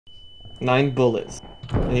9 bullets.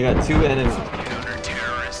 And you got 2 enemies.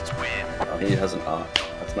 Oh, he has an op.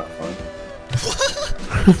 That's not fun.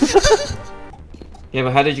 Yeah,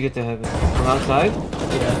 but how did you get to heaven? From outside?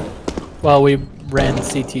 Yeah. Well, we ran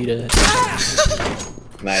CT to.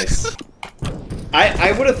 Nice.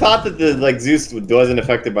 I would have thought that the Zeus wasn't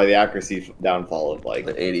affected by the accuracy downfall of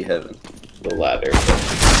The 80 heaven. the ladder.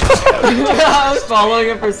 I was following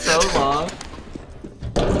him for so long.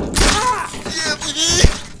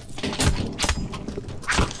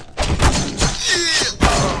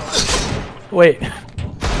 Wait.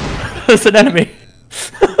 That's an enemy.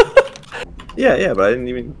 Yeah, but I didn't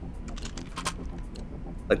even.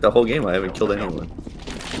 Like the whole game, I haven't killed anyone.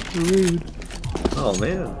 Rude. Oh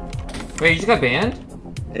man. Wait, you just got banned?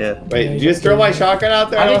 Yeah. Wait, did you just throw my shotgun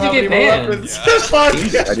out there? How I don't did you have get any more banned? weapons. Fuck.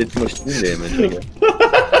 I did too much team damage. I guess.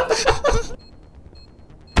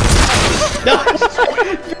 No! I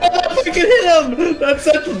fucking hit him! That's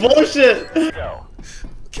such bullshit!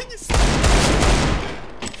 Can you see?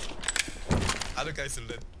 Other guys are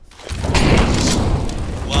lit.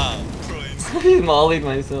 Wow, pros. I mollied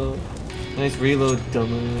myself. Nice reload,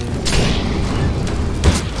 dumbass.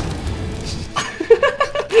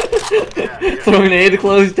 Throw an A,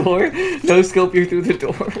 closed door. No scope you through the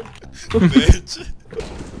door. Bitch.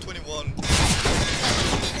 21.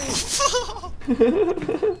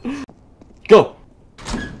 Go!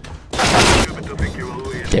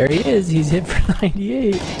 There he is. He's hit for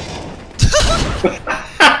 98.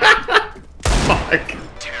 Fuck.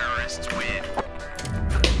 Terrorists win.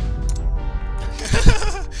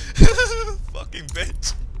 Fucking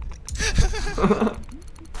bitch.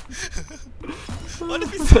 What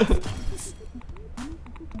if he said this?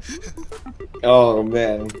 Oh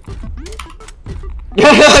man. He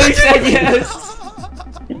said yes!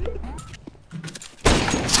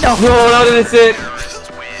 No, that is it!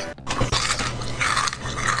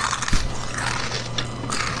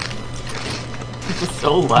 This is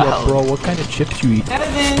so loud. Yo, bro, what kind of chips you eat?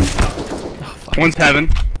 Heaven! One's heaven.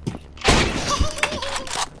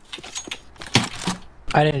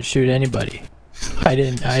 I didn't shoot anybody. I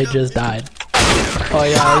just died. Oh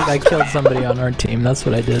yeah, I killed somebody on our team. That's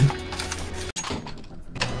what I did.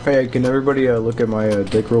 Hey, can everybody look at my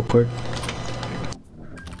dick real quick?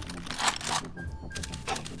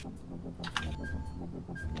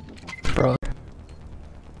 Bro.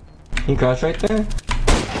 He crashed right there?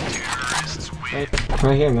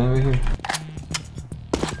 Right here, man, right here.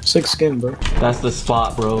 6 skin, bro. That's the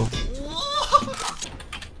spot, bro.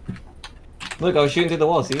 Look, I was shooting through the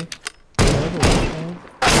wall, see?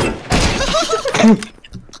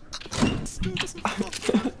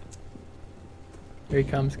 Here he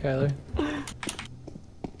comes, Kyler.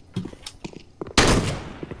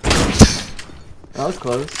 That was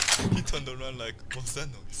close. He turned around like, what's that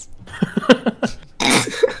noise?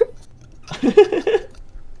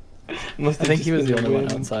 Must I have think just he was been the only one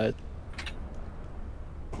wind. outside.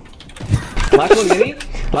 Last one mini?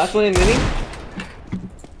 Last one in mini?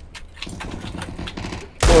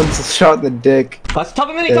 One's shot in the dick. Last top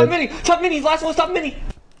mini, top mini, top mini, last one's top mini!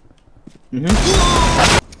 Oh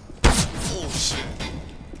shit.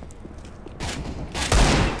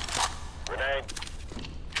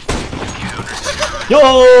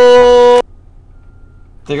 Yo!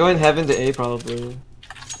 They're going heaven to A probably.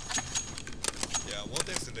 Yeah, what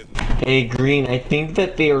is it? Hey Green, I think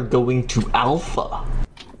that they are going to Alpha.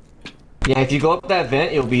 Yeah, if you go up that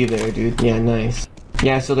vent, you'll be there, dude. Yeah, nice.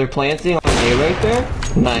 Yeah, so they're planting on A right there.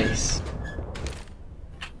 Nice.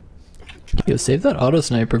 Yo, save that auto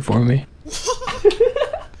sniper for me.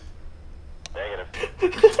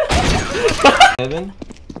 Heaven?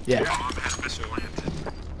 Yeah.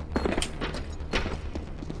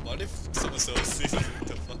 What if someone else sees the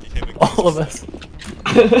fucking heaven? All of us.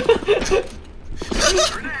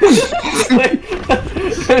 Wait,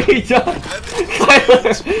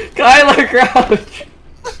 Kyler, crouch!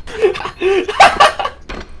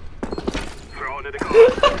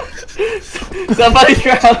 Somebody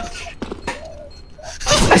crouch!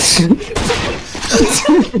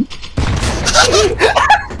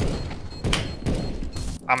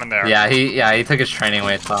 I'm in there. Yeah, he took his training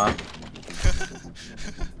weights off.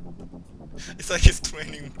 It's like his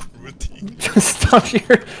training routine. Just stop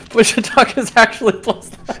here. Push attack is actually plus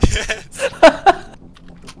that. Yes.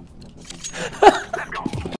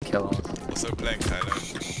 Kill him. Also playing Kyler.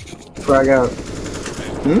 Frag out.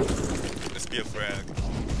 Let's be a frag.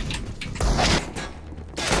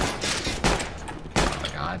 Oh my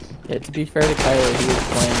god. Yeah, to be fair to Kyler, he was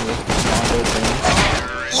playing with Mondo things.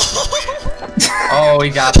 Oh, he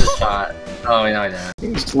got the shot. Oh, no, he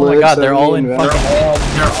didn't. Oh my god, they're all in fucking.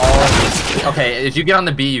 They're all. Okay, if you get on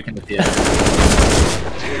the B, you can defeat it.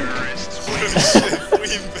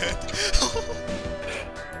 Queen bed.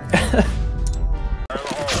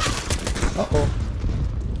 Uh-oh.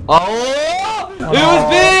 Oh! It was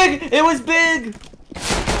big! It was big!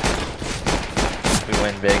 We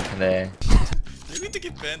win big today. You need to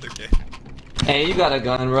get banned, okay? Hey, you got a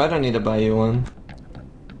gun, bro. I don't need to buy you one.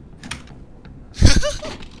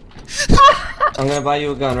 I'm gonna buy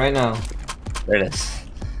you a gun right now. There it is.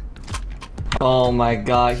 Oh my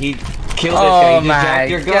god, he killed this guy. He just jacked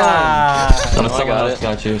your gun. Someone got else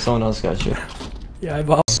got you. Someone else got you. Yeah, I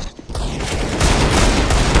bought.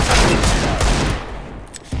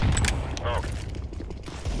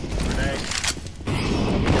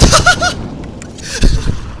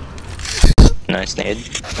 Nice nade.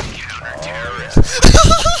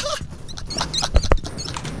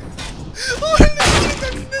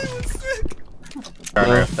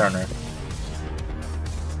 Turner, Turner.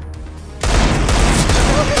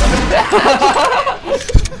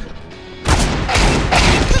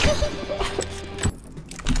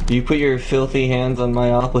 Do you put your filthy hands on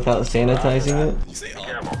my op without sanitizing it? You say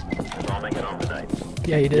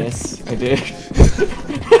Yeah, you did. Yes, I did.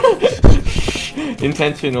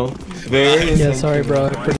 Intentional. Very intentional. Yeah, sorry, bro.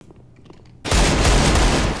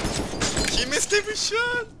 he missed every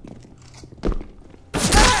shot!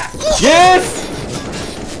 Yes!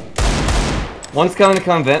 One's coming to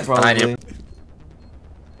convent, probably.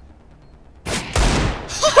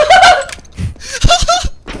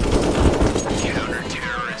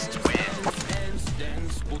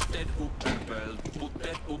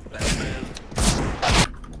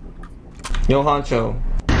 Yo, Honcho.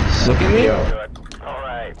 Look at me.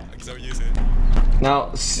 Is that what you said?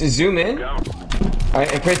 Now, zoom in.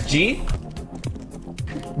 Alright, and press G. No,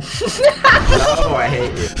 I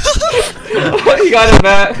hate you. You got it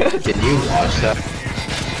back. Can you watch that?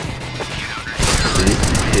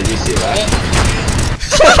 Did you see that?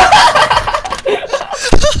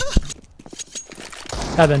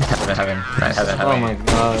 Heaven. Heaven. Oh my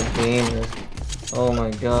god, gamer. Oh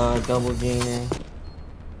my god, double gamer.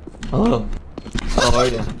 Hello. How are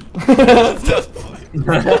you?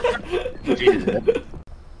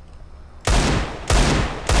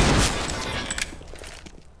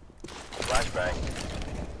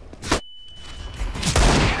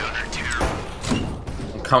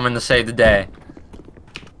 I'm coming to save the day.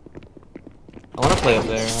 I wanna play up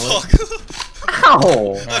there. Fuck!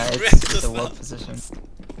 Ow! It's the world position.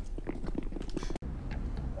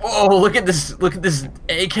 Oh, look at this! Look at this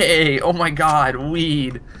AKA! Oh my God,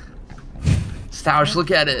 weed. Stoush, look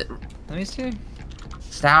at it. Let me see.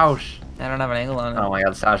 Stoush. I don't have an angle on it. Oh my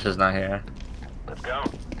God, Stoush is not here.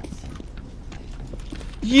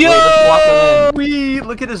 Yo! Wait, let's walk him in. Weed.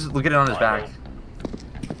 Look at it on his back.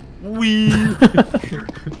 Weed.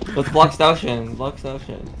 Let's block Stoushin. Block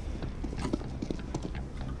Stoushin.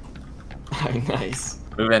 Nice.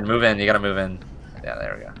 Move in. You gotta move in. Yeah,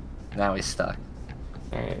 there we go. Now he's stuck.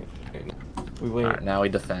 Alright. We wait. Alright, now we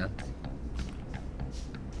defend.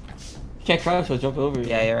 You can't crouch, I'll jump over you.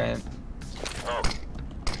 Yeah, you're right.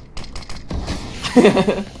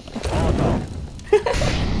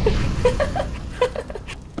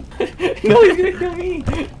 No, he's gonna kill me.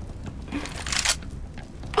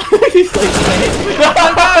 He's like, oh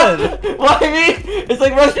my god! Why me? It's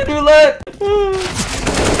like Russian roulette. Oh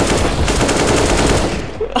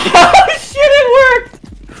shit! It worked.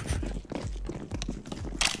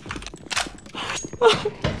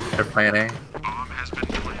 They're planning.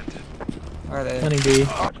 Are they? Honey B.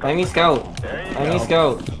 Buy me scout. Buy me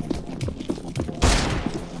scout.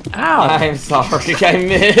 Ow! I'm sorry, I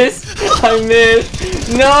missed. I missed.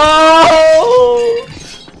 No!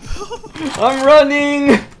 I'm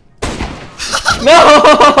running.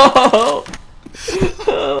 No!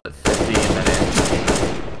 50 minutes.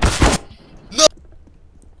 No!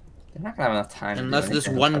 They're not gonna have enough time. Unless to do this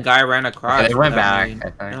anything. one guy ran across. Okay, they went without back, me I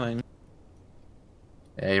think. knowing.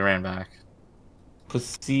 Yeah, he ran back.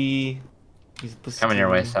 Pussy. He's pussy. Coming your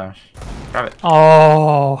way, Stash. Grab it.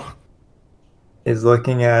 Oh. Is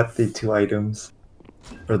looking at the 2 items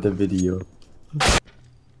for the video.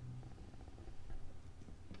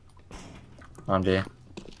 On B.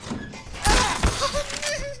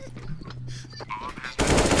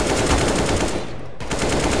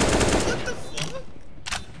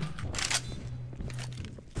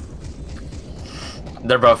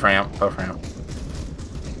 They're both ramp.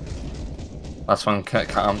 Last one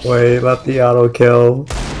comes. Wait, let the auto kill.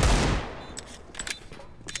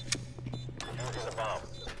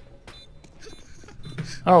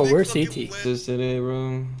 Oh, we're CT. This today,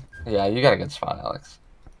 bro. Yeah, you got a good spot, Alex.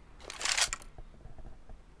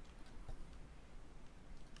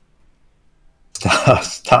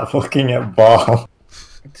 Stop looking at ball.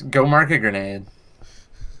 Go mark a grenade.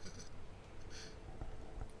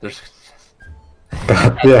 There's.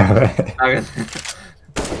 God damn it. Okay.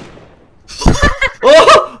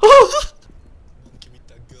 Oh! Oh! Give me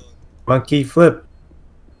that gun. Monkey flip.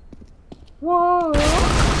 Whoa.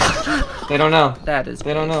 They don't know. That is.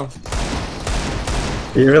 They don't know.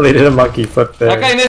 You really did a monkey flip there. That guy missed.